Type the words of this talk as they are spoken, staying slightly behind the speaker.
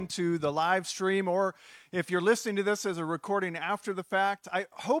to the live stream, or if you're listening to this as a recording after the fact, I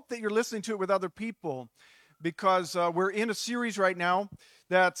hope that you're listening to it with other people, because we're in a series right now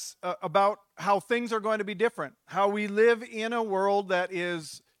that's about how things are going to be different, how we live in a world that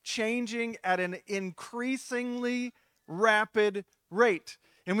is changing at an increasingly rapid rate.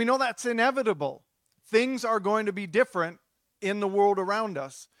 And we know that's inevitable. Things are going to be different in the world around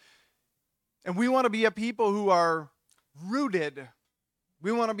us. And we want to be a people who are rooted.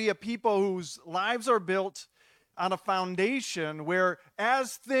 We want to be a people whose lives are built on a foundation where,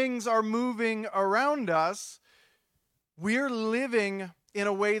 as things are moving around us, we're living in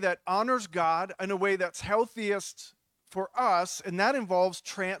a way that honors God, in a way that's healthiest for us, and that involves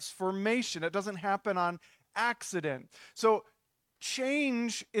transformation. It doesn't happen on accident. So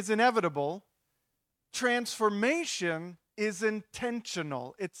change is inevitable. Transformation is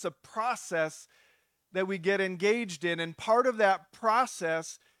intentional. It's a process that we get engaged in, and part of that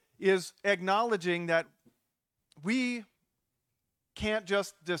process is acknowledging that we can't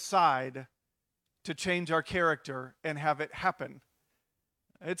just decide to change our character and have it happen.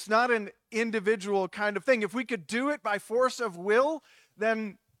 It's not an individual kind of thing. If we could do it by force of will,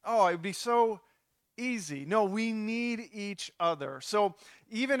 then, it would be so easy. No, we need each other. So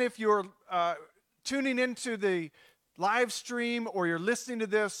even if you're tuning into the live stream or you're listening to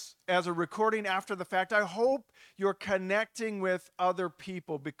this as a recording after the fact, I hope you're connecting with other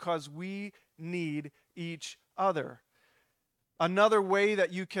people, because we need each other. Another way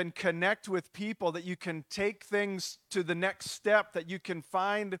that you can connect with people, that you can take things to the next step, that you can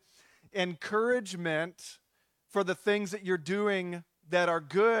find encouragement for the things that you're doing that are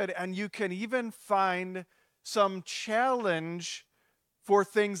good, and you can even find some challenge for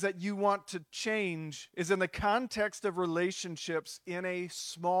things that you want to change, is in the context of relationships in a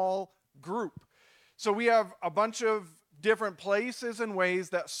small group. So we have a bunch of different places and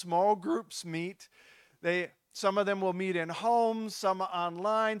ways that small groups meet. Some of them will meet in homes, some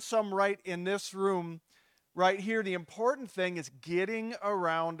online, some right in this room right here. The important thing is getting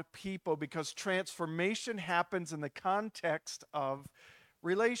around people, because transformation happens in the context of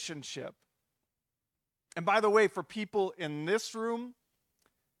relationship. And by the way, for people in this room,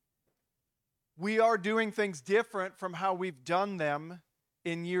 we are doing things different from how we've done them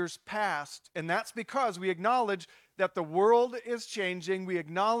in years past. And that's because we acknowledge that the world is changing. We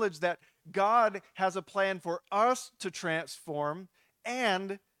acknowledge that God has a plan for us to transform.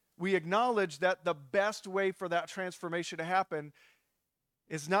 And we acknowledge that the best way for that transformation to happen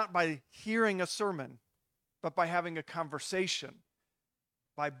is not by hearing a sermon, but by having a conversation,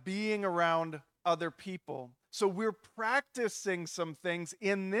 by being around other people. So we're practicing some things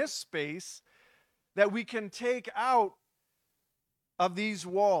in this space that we can take out of these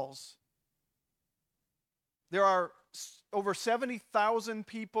walls. There are over 70,000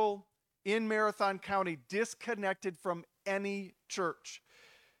 people in Marathon County disconnected from any church.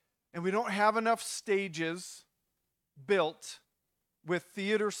 And we don't have enough stages built with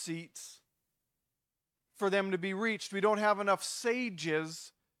theater seats for them to be reached. We don't have enough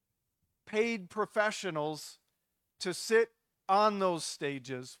sages, paid professionals, to sit on those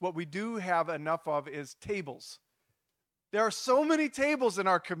stages. What we do have enough of is tables. There are so many tables in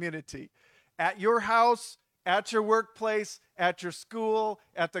our community, at your house, at your workplace, at your school,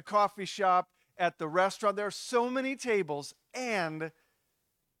 at the coffee shop, at the restaurant. There are so many tables, and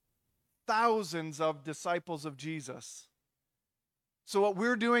thousands of disciples of Jesus. So what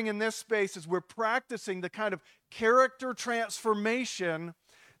we're doing in this space is we're practicing the kind of character transformation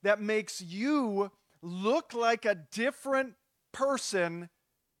that makes you look like a different person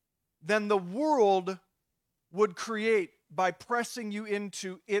than the world would create by pressing you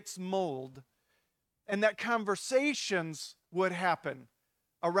into its mold. And that conversations would happen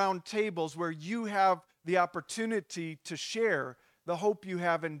around tables where you have the opportunity to share the hope you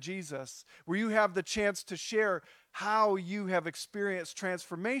have in Jesus, where you have the chance to share how you have experienced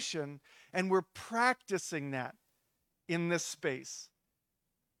transformation, and we're practicing that in this space.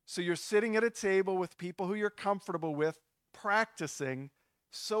 So you're sitting at a table with people who you're comfortable with, practicing,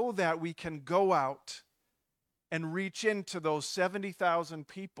 so that we can go out and reach into those 70,000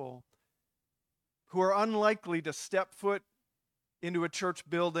 people who are unlikely to step foot into a church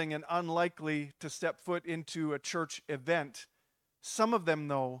building and unlikely to step foot into a church event. Some of them,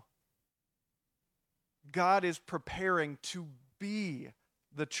 though, God is preparing to be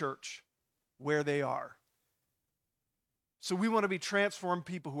the church where they are. So we want to be transformed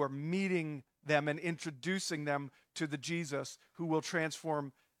people who are meeting them and introducing them to the Jesus who will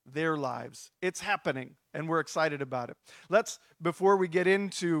transform their lives. It's happening, and we're excited about it. Before we get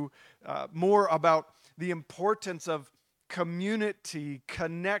into more about the importance of community,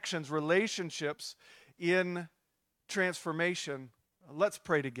 connections, relationships in transformation. Let's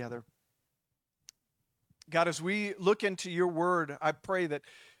pray together. God, as we look into your word, I pray that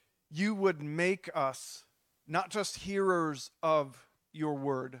you would make us not just hearers of your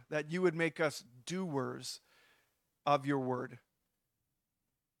word, that you would make us doers of your word.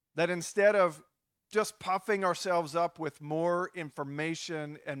 That instead of just puffing ourselves up with more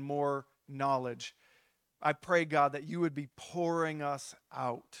information and more knowledge, I pray, God, that you would be pouring us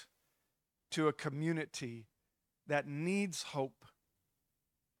out to a community that needs hope,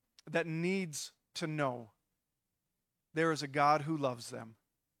 that needs to know there is a God who loves them.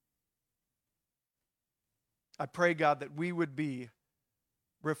 I pray, God, that we would be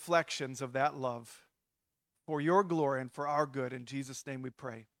reflections of that love for your glory and for our good. In Jesus' name we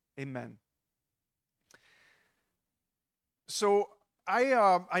pray. Amen. So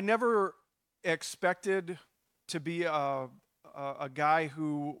I never expected to be a guy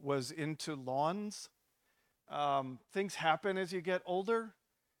who was into lawns. Things happen as you get older,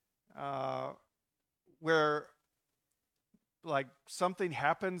 where like something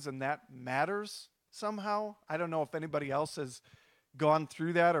happens and that matters somehow. I don't know if anybody else has gone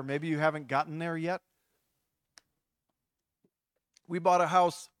through that, or maybe you haven't gotten there yet. We bought a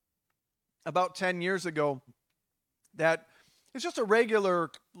house about 10 years ago that is just a regular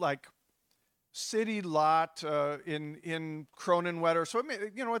like city lot in Cronenwetter. So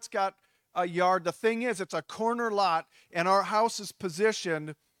it's got a yard. The thing is, it's a corner lot, and our house is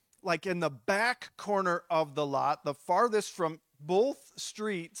positioned like in the back corner of the lot, the farthest from both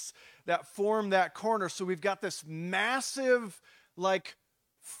streets that form that corner. So we've got this massive like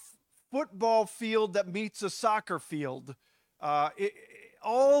football field that meets a soccer field.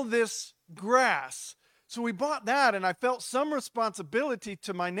 All this grass. So we bought that, and I felt some responsibility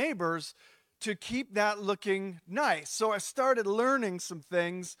to my neighbors to keep that looking nice. So I started learning some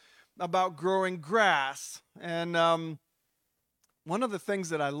things about growing grass. And one of the things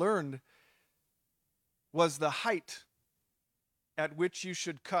that I learned was the height at which you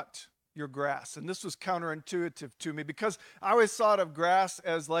should cut your grass. And this was counterintuitive to me because I always thought of grass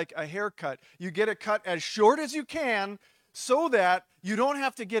as like a haircut. You get it cut as short as you can so that you don't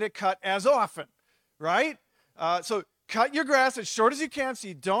have to get it cut as often, right? So cut your grass as short as you can so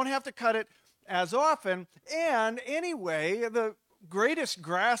you don't have to cut it as often. And anyway, the greatest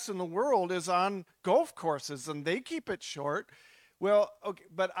grass in the world is on golf courses, and they keep it short. Well, okay,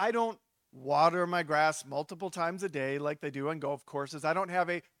 but I don't water my grass multiple times a day like they do on golf courses. I don't have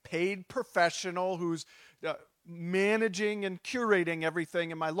a paid professional who's managing and curating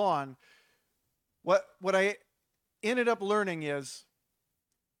everything in my lawn. What I ended up learning is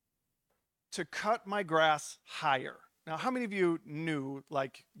to cut my grass higher. Now, how many of you knew,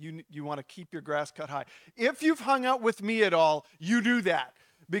 like, you want to keep your grass cut high? If you've hung out with me at all, you do that,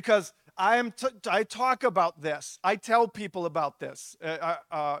 because I talk about this. I tell people about this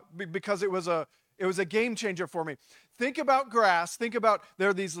because it was a game changer for me. Think about grass. Think about there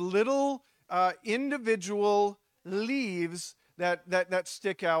are these little individual leaves that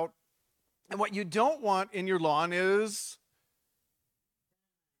stick out, and what you don't want in your lawn is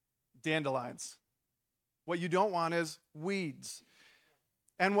dandelions. What you don't want is weeds.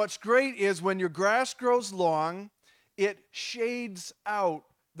 And what's great is when your grass grows long, it shades out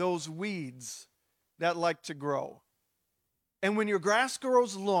those weeds that like to grow. And when your grass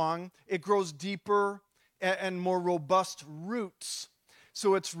grows long, it grows deeper and more robust roots.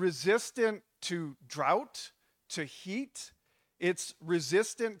 So it's resistant to drought, to heat. It's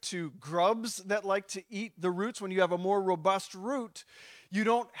resistant to grubs that like to eat the roots. When you have a more robust root, you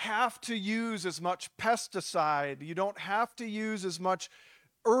don't have to use as much pesticide. You don't have to use as much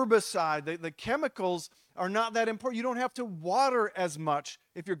herbicide. The chemicals are not that important. You don't have to water as much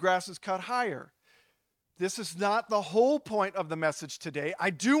if your grass is cut higher. This is not the whole point of the message today. I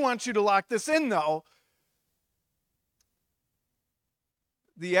do want you to lock this in, though.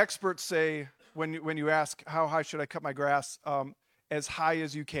 The experts say, when you ask, how high should I cut my grass? As high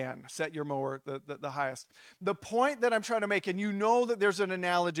as you can. Set your mower the highest. The point that I'm trying to make, and you know that there's an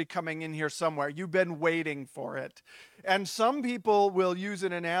analogy coming in here somewhere. You've been waiting for it. And some people will use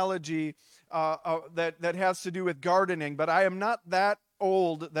an analogy that has to do with gardening, but I am not that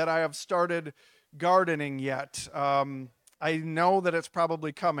old that I have started gardening yet. I know that it's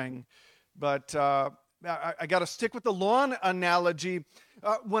probably coming, but I got to stick with the lawn analogy.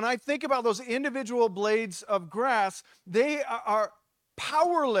 When I think about those individual blades of grass, they are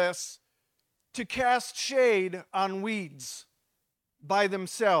powerless to cast shade on weeds by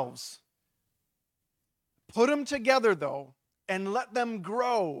themselves. Put them together, though, and let them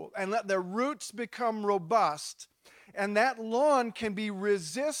grow and let their roots become robust. and that lawn can be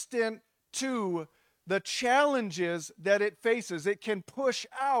resistant to the challenges that it faces. It can push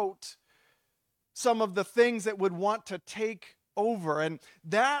out some of the things that would want to take over. And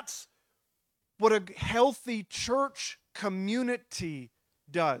that's what a healthy church community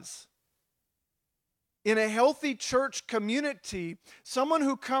does. In a healthy church community, someone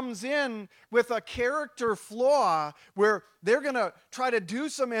who comes in with a character flaw where they're going to try to do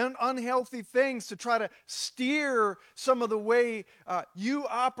some unhealthy things to try to steer some of the way you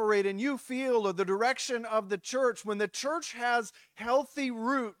operate and you feel, or the direction of the church, when the church has healthy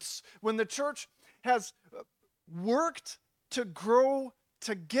roots, when the church has worked to grow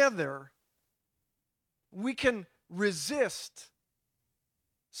together, we can resist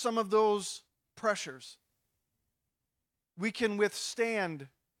some of those pressures. We can withstand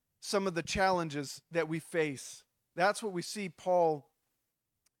some of the challenges that we face. That's what we see Paul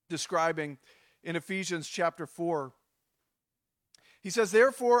describing in Ephesians chapter 4. He says,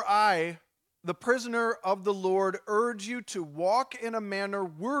 "Therefore I, the prisoner of the Lord, urge you to walk in a manner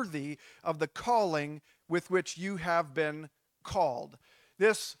worthy of the calling with which you have been called."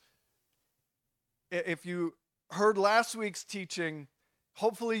 This, if you heard last week's teaching,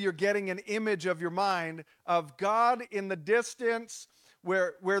 hopefully you're getting an image of your mind of God in the distance,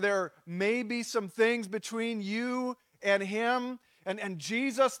 where there may be some things between you and him, and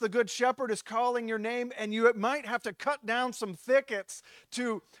Jesus, the good shepherd, is calling your name, and you might have to cut down some thickets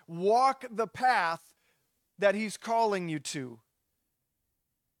to walk the path that he's calling you to.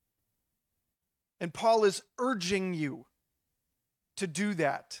 And Paul is urging you to do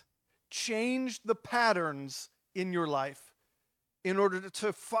that. Change the patterns in your life in order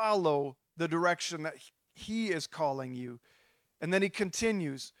to follow the direction that he is calling you. And then he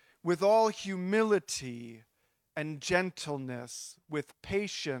continues, with all humility and gentleness, with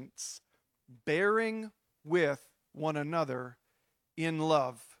patience, bearing with one another in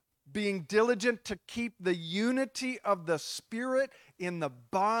love, being diligent to keep the unity of the Spirit in the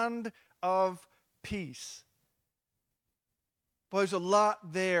bond of peace. Well, there's a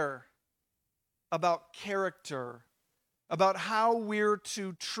lot there about character, about how we're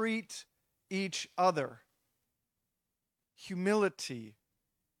to treat each other. Humility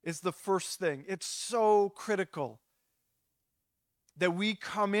is the first thing. It's so critical that we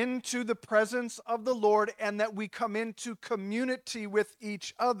come into the presence of the Lord and that we come into community with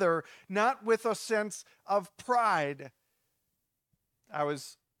each other, not with a sense of pride. I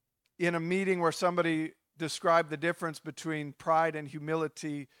was in a meeting where somebody described the difference between pride and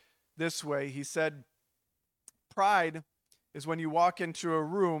humility this way. He said, pride is when you walk into a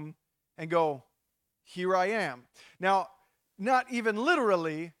room and go, "Here I am." Now, not even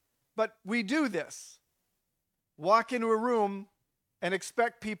literally, but we do this. Walk into a room and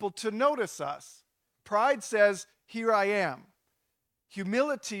expect people to notice us. Pride says, "Here I am."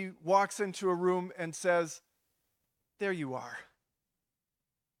 Humility walks into a room and says, "There you are."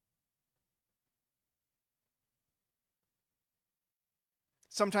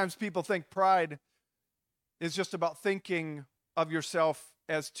 Sometimes people think pride is just about thinking of yourself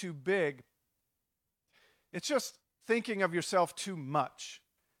as too big. It's just thinking of yourself too much.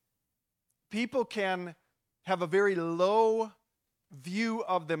 People can have a very low view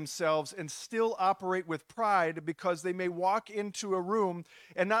of themselves and still operate with pride because they may walk into a room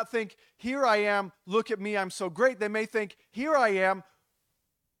and not think, "Here I am, look at me, I'm so great." They may think, "Here I am,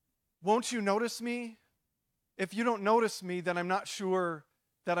 won't you notice me? If you don't notice me, then I'm not sure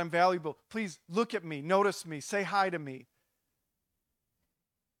that I'm valuable. Please look at me, notice me, say hi to me."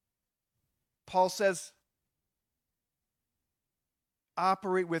 Paul says,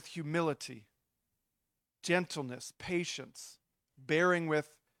 operate with humility, gentleness, patience, bearing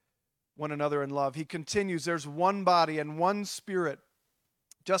with one another in love. He continues, there's one body and one Spirit,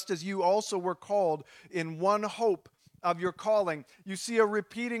 just as you also were called in one hope of your calling. You see a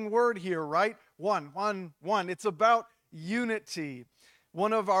repeating word here, right? One. It's about unity.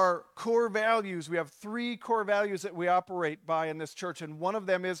 One of our core values, we have 3 core values that we operate by in this church, and one of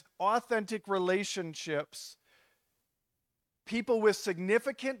them is authentic relationships. People with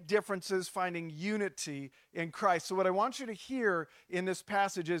significant differences finding unity in Christ. So what I want you to hear in this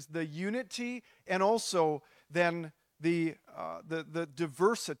passage is the unity and also then the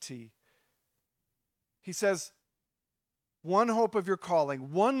diversity. He says, one hope of your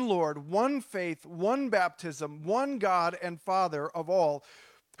calling, one Lord, one faith, one baptism, one God and Father of all,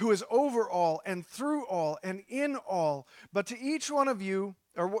 who is over all and through all and in all. But to each one of you,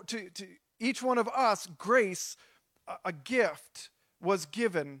 or to each one of us, grace, a gift was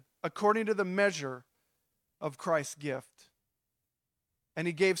given according to the measure of Christ's gift. And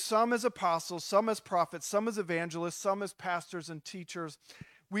he gave some as apostles, some as prophets, some as evangelists, some as pastors and teachers.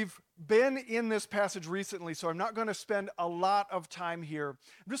 We've been in this passage recently, so I'm not going to spend a lot of time here.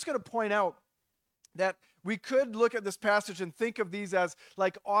 I'm just going to point out that we could look at this passage and think of these as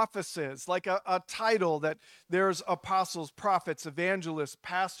like offices, like a title, that there's apostles, prophets, evangelists,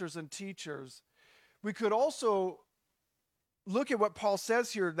 pastors, and teachers. We could also look at what Paul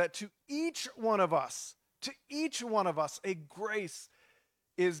says here, that to each one of us, a grace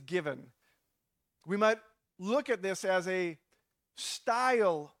is given. We might look at this as a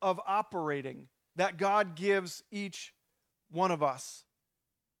style of operating that God gives each one of us.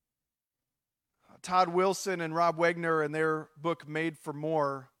 Todd Wilson and Rob Wagner, in their book Made for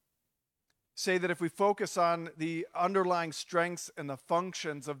More, say that if we focus on the underlying strengths and the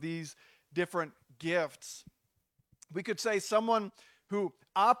functions of these different gifts, we could say someone who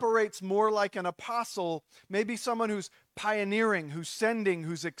operates more like an apostle, maybe someone who's pioneering, who's sending,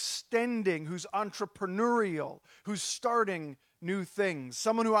 who's extending, who's entrepreneurial, who's starting new things.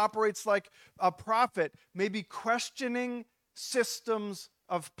 Someone who operates like a prophet, maybe questioning systems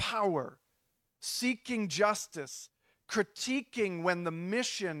of power, seeking justice, critiquing when the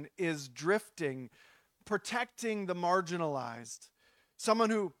mission is drifting, protecting the marginalized. Someone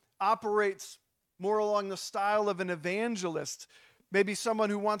who operates more along the style of an evangelist, maybe someone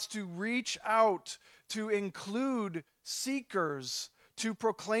who wants to reach out to include seekers, to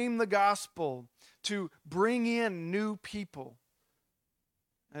proclaim the gospel, to bring in new people.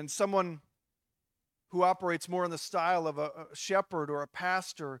 And someone who operates more in the style of a shepherd or a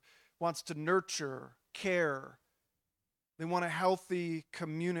pastor wants to nurture, care. They want a healthy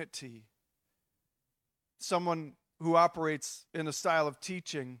community. Someone who operates in the style of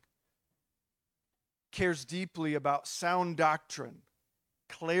teaching cares deeply about sound doctrine,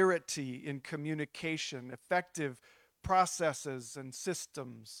 clarity in communication, effective processes and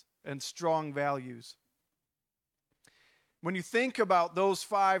systems, and strong values. When you think about those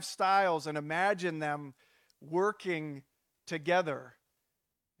 5 styles and imagine them working together,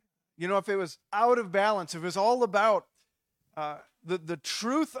 you know, if it was out of balance, if it was all about the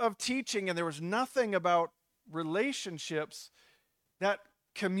truth of teaching and there was nothing about relationships, that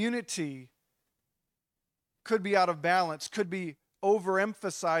community could be out of balance, could be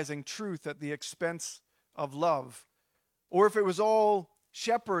overemphasizing truth at the expense of love. Or if it was all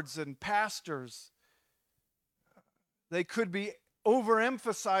shepherds and pastors, they could be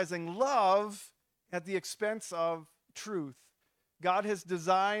overemphasizing love at the expense of truth. God has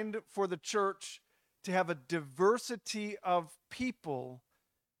designed for the church to have a diversity of people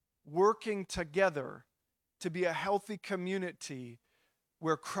working together to be a healthy community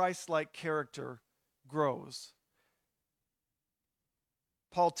where Christ-like character grows.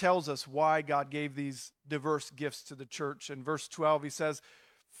 Paul tells us why God gave these diverse gifts to the church. In verse 12, he says,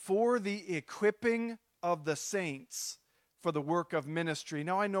 "For the equipping of the saints for the work of ministry."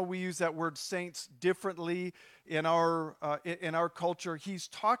 Now, I know we use that word saints differently in our culture. He's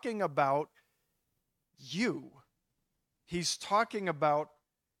talking about you. He's talking about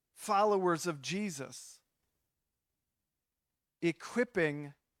followers of Jesus.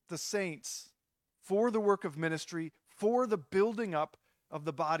 Equipping the saints for the work of ministry, for the building up of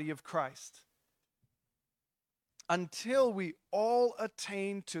the body of Christ, until we all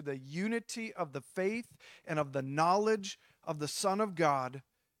attain to the unity of the faith and of the knowledge of the Son of God,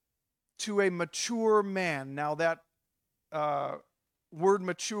 to a mature man. Now that word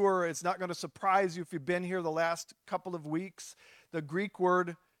mature is not going to surprise you if you've been here the last couple of weeks. The Greek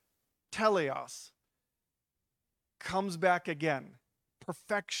word teleos comes back again.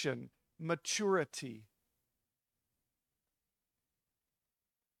 Perfection, maturity.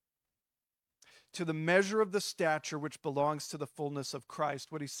 To the measure of the stature which belongs to the fullness of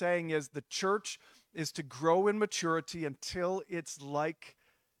Christ. What he's saying is the church is to grow in maturity until it's like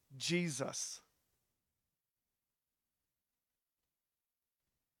Jesus.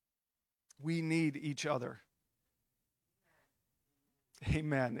 We need each other.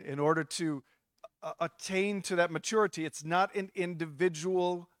 Amen. In order to attain to that maturity, it's not an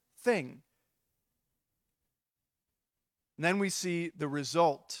individual thing. And then we see the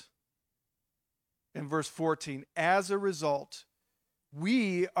result in verse 14. As a result,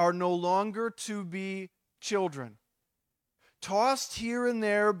 we are no longer to be children, tossed here and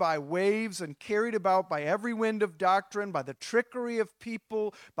there by waves and carried about by every wind of doctrine, by the trickery of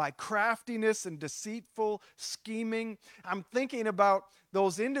people, by craftiness and deceitful scheming. I'm thinking about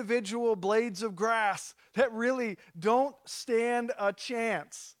those individual blades of grass that really don't stand a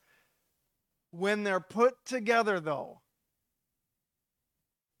chance. When they're put together, though,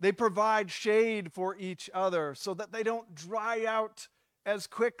 they provide shade for each other so that they don't dry out as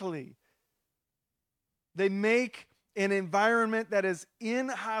quickly. They make an environment that is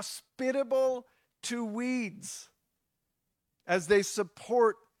inhospitable to weeds as they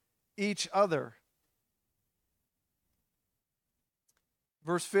support each other.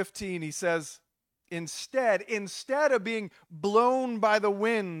 Verse 15, he says, instead of being blown by the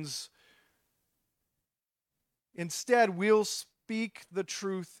winds, instead we'll speak the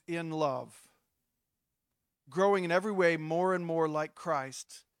truth in love, growing in every way more and more like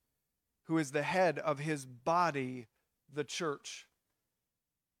Christ, who is the head of his body, the church.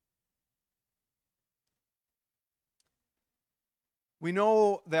 We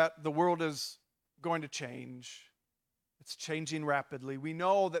know that the world is going to change. It's changing rapidly. We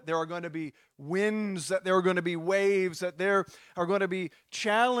know that there are going to be winds, that there are going to be waves, that there are going to be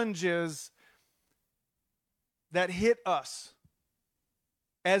challenges that hit us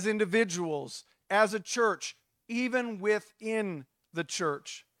as individuals, as a church, even within the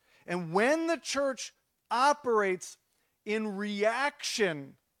church. And when the church operates in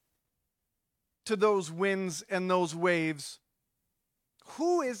reaction to those winds and those waves,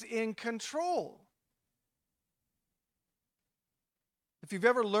 who is in control? If you've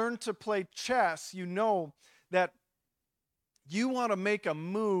ever learned to play chess, you know that you want to make a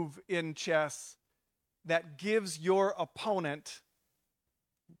move in chess that gives your opponent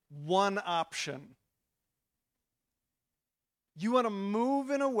one option. You want to move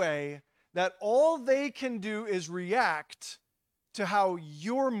in a way that all they can do is react to how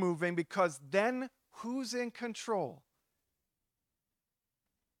you're moving, because then who's in control?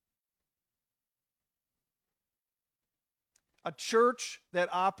 A church that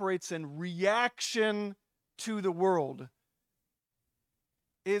operates in reaction to the world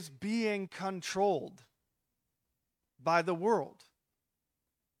is being controlled by the world.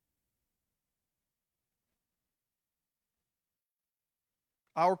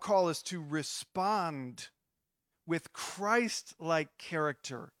 Our call is to respond with Christ-like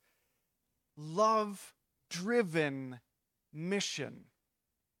character, love-driven mission.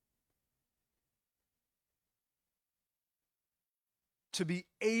 To be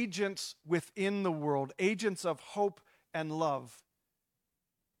agents within the world, agents of hope and love,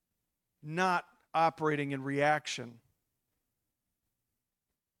 not operating in reaction.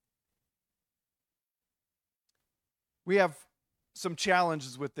 We have some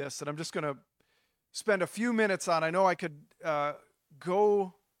challenges with this, and I'm just going to spend a few minutes on. I know I could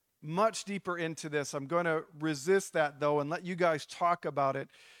go much deeper into this. I'm going to resist that, though, and let you guys talk about it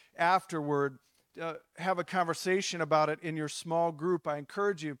afterward. Have a conversation about it in your small group. I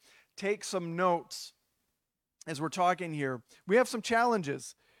encourage you, take some notes as we're talking here. We have some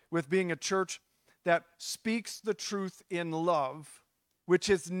challenges with being a church that speaks the truth in love, which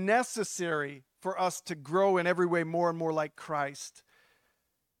is necessary for us to grow in every way more and more like Christ.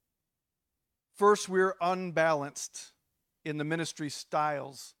 First, we're unbalanced in the ministry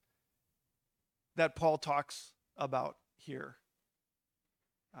styles that Paul talks about here.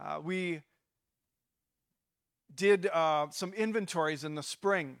 We did some inventories in the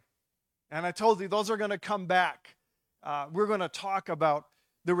spring, and I told you those are going to come back. We're going to talk about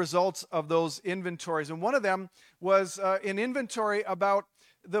the results of those inventories, and one of them was an inventory about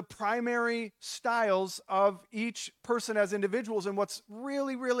the primary styles of each person as individuals. And what's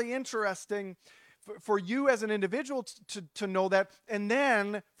really, really interesting for you as an individual to know that, and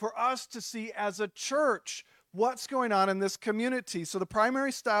then for us to see as a church what's going on in this community. So the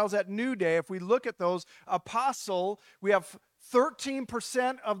primary styles at New Day, if we look at those, apostle, we have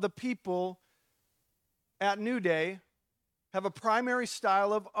 13% of the people at New Day have a primary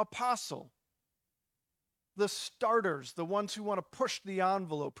style of apostle. The starters, the ones who want to push the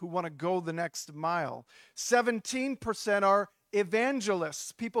envelope, who want to go the next mile. 17% are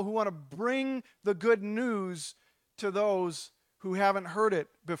evangelists, people who want to bring the good news to those who haven't heard it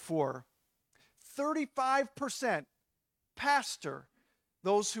before. 35% pastor,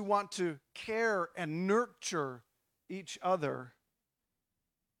 those who want to care and nurture each other.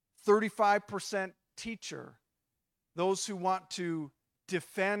 35% teacher, those who want to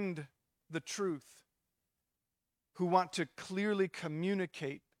defend the truth, who want to clearly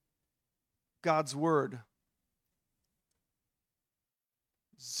communicate God's word.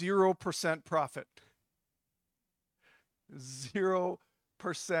 0% prophet. 0%.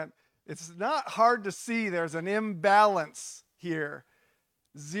 It's not hard to see there's an imbalance here.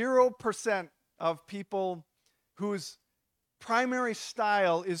 0% of people whose primary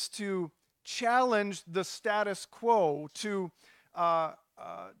style is to challenge the status quo, to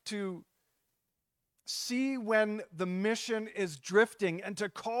see when the mission is drifting and to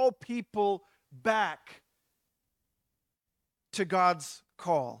call people back to God's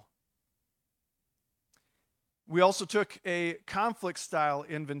call. We also took a conflict style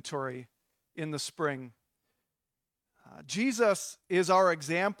inventory in the spring. Jesus is our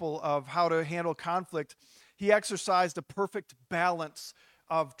example of how to handle conflict. He exercised a perfect balance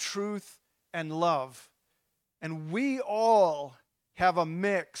of truth and love. And we all have a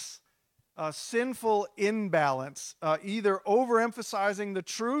mix, a sinful imbalance, either overemphasizing the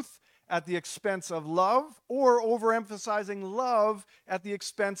truth at the expense of love or overemphasizing love at the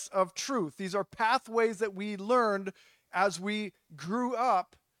expense of truth. These are pathways that we learned as we grew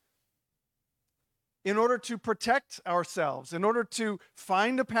up in order to protect ourselves, in order to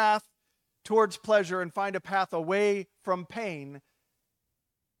find a path towards pleasure and find a path away from pain.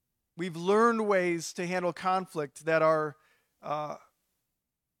 We've learned ways to handle conflict that are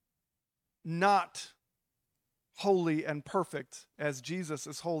not holy and perfect, as Jesus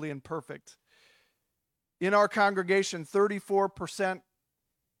is holy and perfect. In our congregation, 34%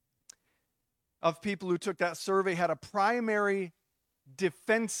 of people who took that survey had a primary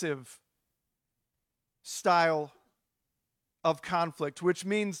defensive style of conflict, which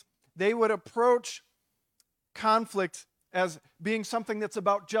means they would approach conflict as being something that's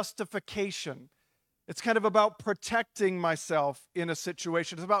about justification. It's kind of about protecting myself in a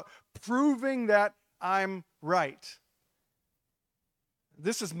situation. It's about proving that I'm right.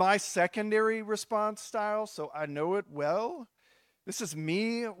 This is my secondary response style, so I know it well. This is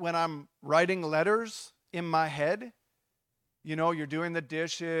me when I'm writing letters in my head. You know, you're doing the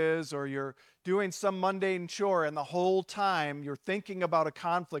dishes or you're doing some mundane chore, and the whole time you're thinking about a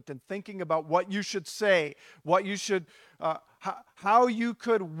conflict and thinking about what you should say, what you should, how you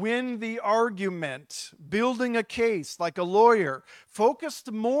could win the argument, building a case like a lawyer,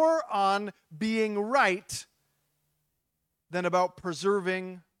 focused more on being right than about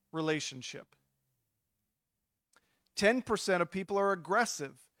preserving relationship. 10% of people are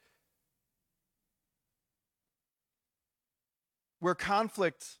aggressive, where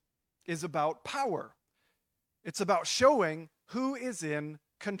conflict is about power. It's about showing who is in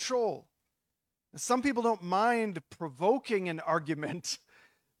control. Some people don't mind provoking an argument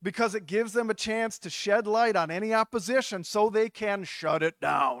because it gives them a chance to shed light on any opposition so they can shut it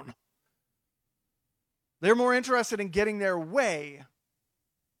down. They're more interested in getting their way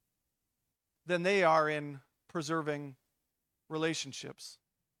than they are in preserving relationships.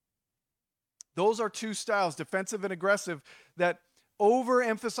 Those are two styles, defensive and aggressive, that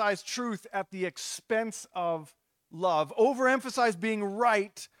overemphasize truth at the expense of love, overemphasize being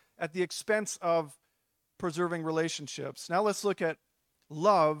right at the expense of preserving relationships. Now let's look at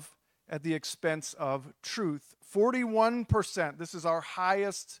love at the expense of truth. 41%, this is our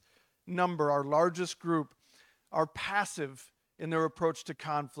highest number, our largest group, are passive in their approach to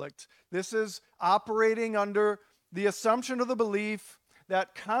conflict. This is operating under the assumption or the belief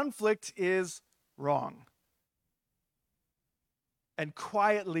that conflict is wrong, and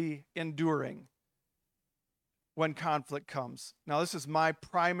quietly enduring when conflict comes. Now, this is my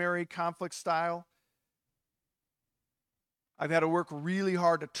primary conflict style. I've had to work really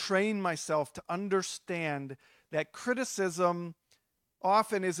hard to train myself to understand that criticism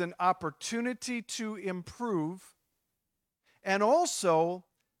often is an opportunity to improve, and also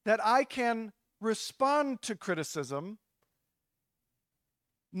that I can respond to criticism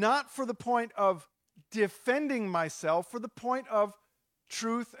not for the point of defending myself, for the point of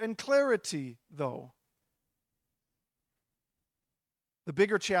truth and clarity, though. The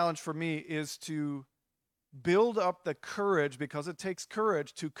bigger challenge for me is to build up the courage, because it takes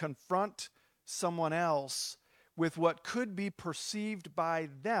courage to confront someone else with what could be perceived by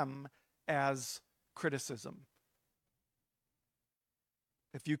them as criticism.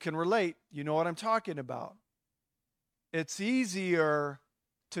 If you can relate, you know what I'm talking about. It's easier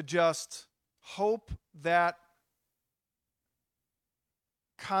to just hope that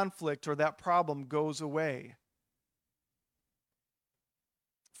conflict or that problem goes away.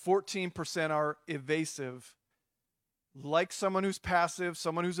 14% are evasive. Like someone who's passive,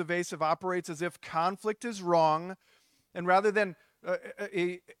 someone who's evasive operates as if conflict is wrong, and rather than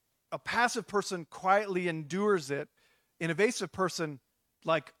a passive person quietly endures it, an evasive person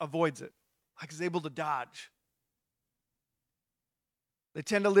avoids it, is able to dodge. They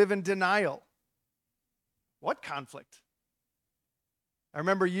tend to live in denial. What conflict? I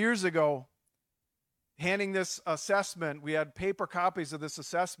remember years ago handing this assessment. We had paper copies of this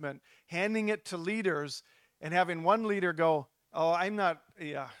assessment, handing it to leaders and having one leader go, "Oh, I'm not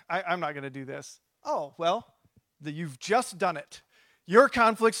going to do this." "Oh, well, you've just done it. Your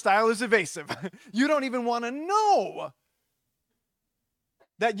conflict style is evasive. You don't even want to know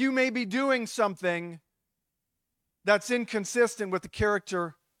that you may be doing something that's inconsistent with the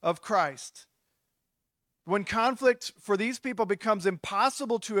character of Christ. When conflict for these people becomes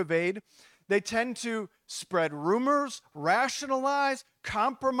impossible to evade, they tend to spread rumors, rationalize,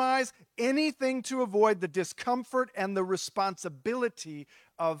 compromise, anything to avoid the discomfort and the responsibility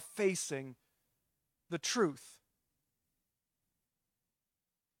of facing the truth.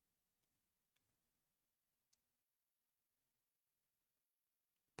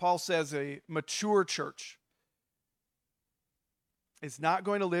 Paul says a mature church is not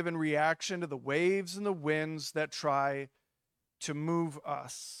going to live in reaction to the waves and the winds that try to move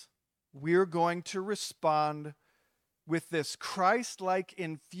us. We're going to respond with this Christ-like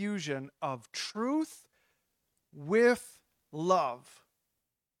infusion of truth with love.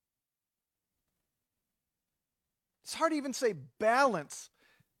 It's hard to even say balance,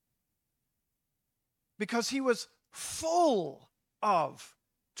 because he was full of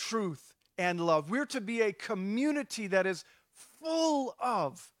truth and love. We're to be a community that is full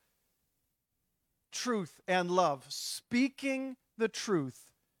of truth and love, speaking the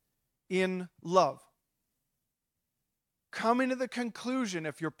truth in love. Coming to the conclusion,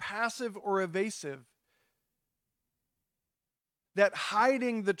 if you're passive or evasive, that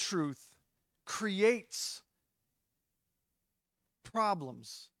hiding the truth creates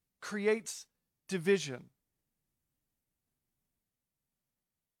problems, creates division.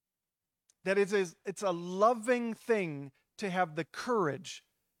 That it's a loving thing to have the courage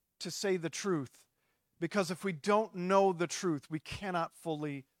to say the truth, because if we don't know the truth, we cannot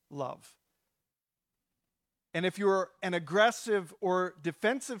fully love. And if you're an aggressive or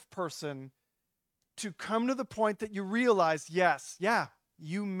defensive person, to come to the point that you realize, yes,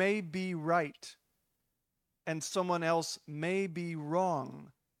 you may be right, and someone else may be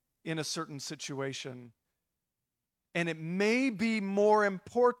wrong in a certain situation. And it may be more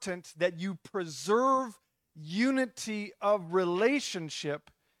important that you preserve unity of relationship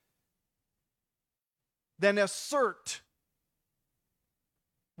than assert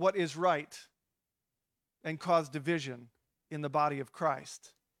what is right and cause division in the body of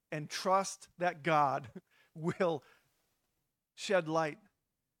Christ. And trust that God will shed light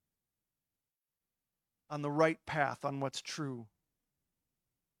on the right path, on what's true.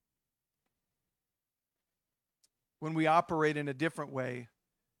 When we operate in a different way,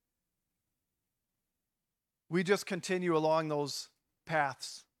 we just continue along those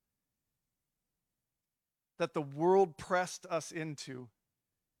paths that the world pressed us into.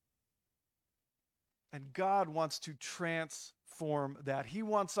 And God wants to transform that. He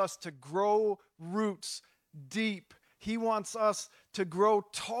wants us to grow roots deep. He wants us to grow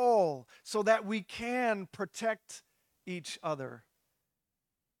tall so that we can protect each other.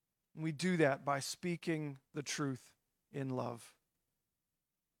 We do that by speaking the truth in love.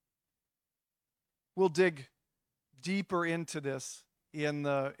 We'll dig deeper into this in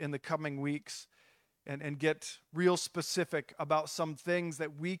the coming weeks and get real specific about some things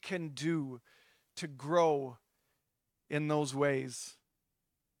that we can do to grow in those ways.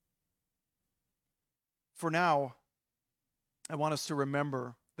 For now, I want us to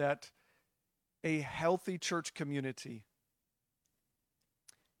remember that a healthy church community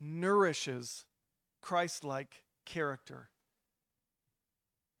nourishes Christ-like character.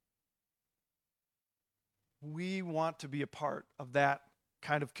 We want to be a part of that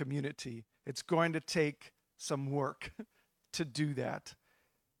kind of community. It's going to take some work to do that,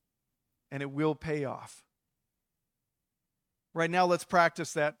 and it will pay off. Right now, let's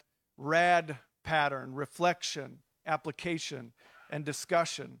practice that RAD pattern: reflection, application, and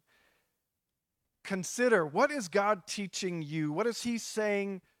discussion. Consider, what is God teaching you? What is He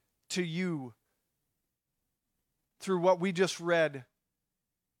saying to you through what we just read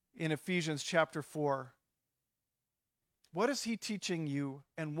in Ephesians chapter 4? What is He teaching you,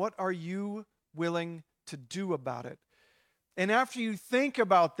 and what are you willing to do about it? And after you think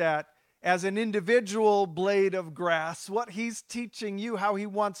about that as an individual blade of grass, what He's teaching you, how He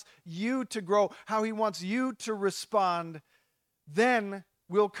wants you to grow, how He wants you to respond, then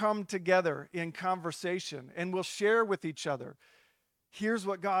we'll come together in conversation and we'll share with each other. Here's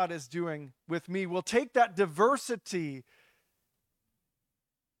what God is doing with me. We'll take that diversity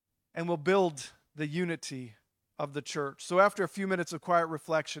and we'll build the unity of the church. So after a few minutes of quiet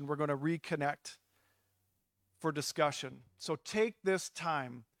reflection, we're going to reconnect for discussion. So take this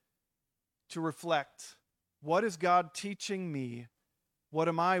time to reflect. What is God teaching me? What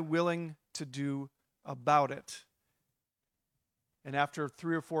am I willing to do about it? And after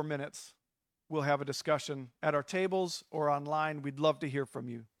 3 or 4 minutes, we'll have a discussion at our tables or online. We'd love to hear from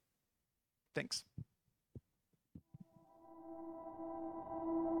you. Thanks.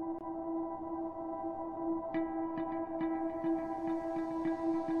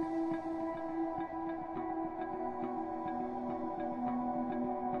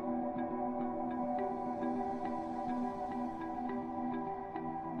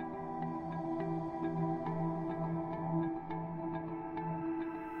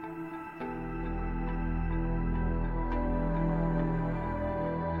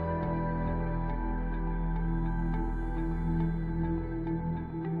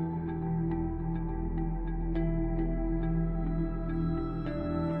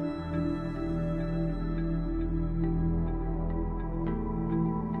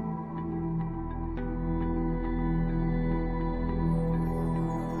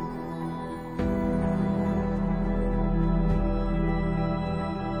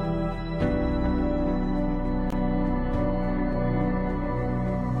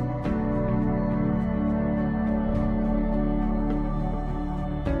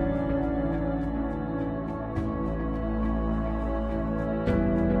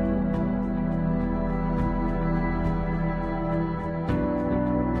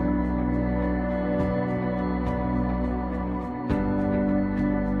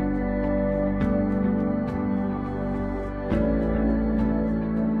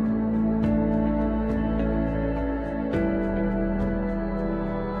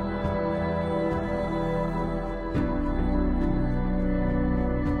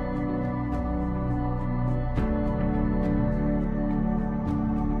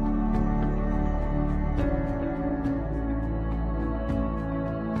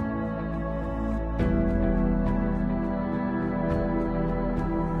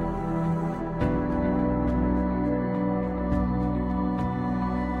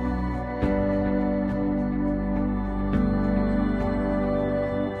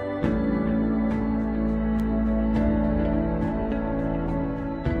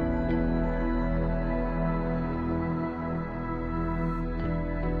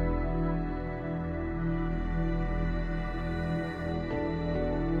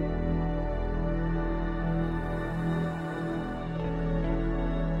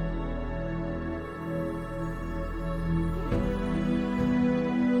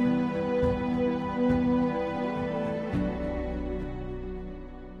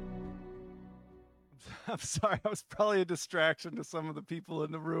 I'm sorry, I was probably a distraction to some of the people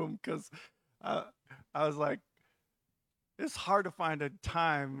in the room because uh, I was like, it's hard to find a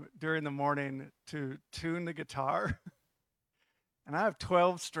time during the morning to tune the guitar, and I have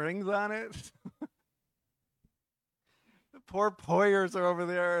 12 strings on it. The poor Poyers are over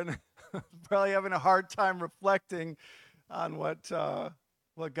there and probably having a hard time reflecting on what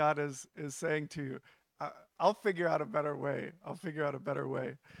God is saying to you. I'll figure out a better way. I'll figure out a better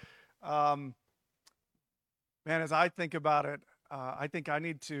way. Um, Man, as I think about it, I think uh,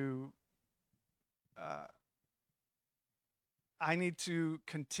 I need to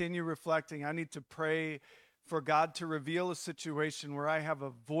continue reflecting. I need to pray for God to reveal a situation where I have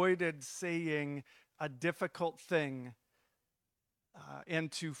avoided saying a difficult thing,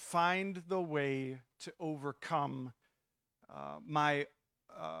 and to find the way to overcome my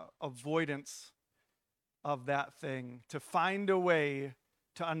avoidance of that thing, to find a way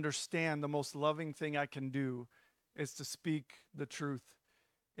to understand the most loving thing I can do is to speak the truth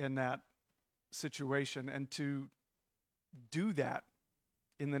in that situation, and to do that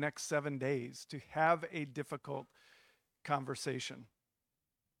in the next 7 days, to have a difficult conversation.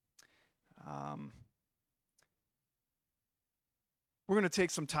 We're going to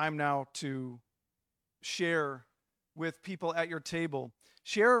take some time now to share with people at your table.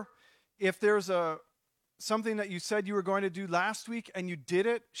 Share if there's something that you said you were going to do last week and you did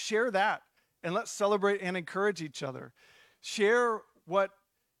it, share that, and let's celebrate and encourage each other. Share what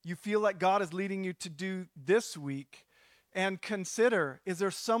you feel like God is leading you to do this week, and consider, is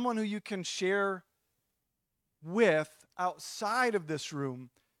there someone who you can share with outside of this room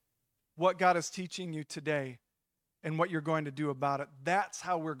what God is teaching you today and what you're going to do about it? That's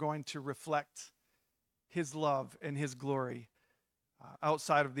how we're going to reflect His love and His glory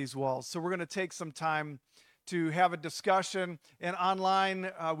outside of these walls. So we're going to take some time to have a discussion. And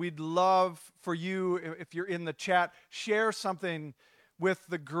online, we'd love for you, if you're in the chat, share something with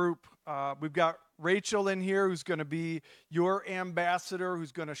the group. We've got Rachel in here who's going to be your ambassador,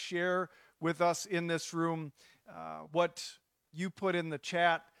 who's going to share with us in this room what you put in the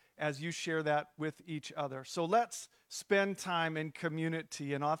chat as you share that with each other. So let's spend time in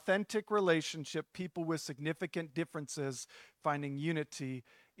community, in authentic relationship, people with significant differences finding unity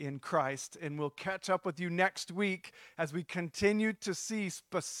in Christ. And we'll catch up with you next week as we continue to see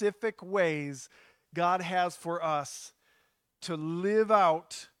specific ways God has for us to live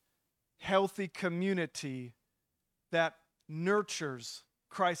out healthy community that nurtures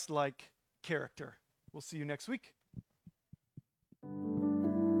Christ-like character. We'll see you next week.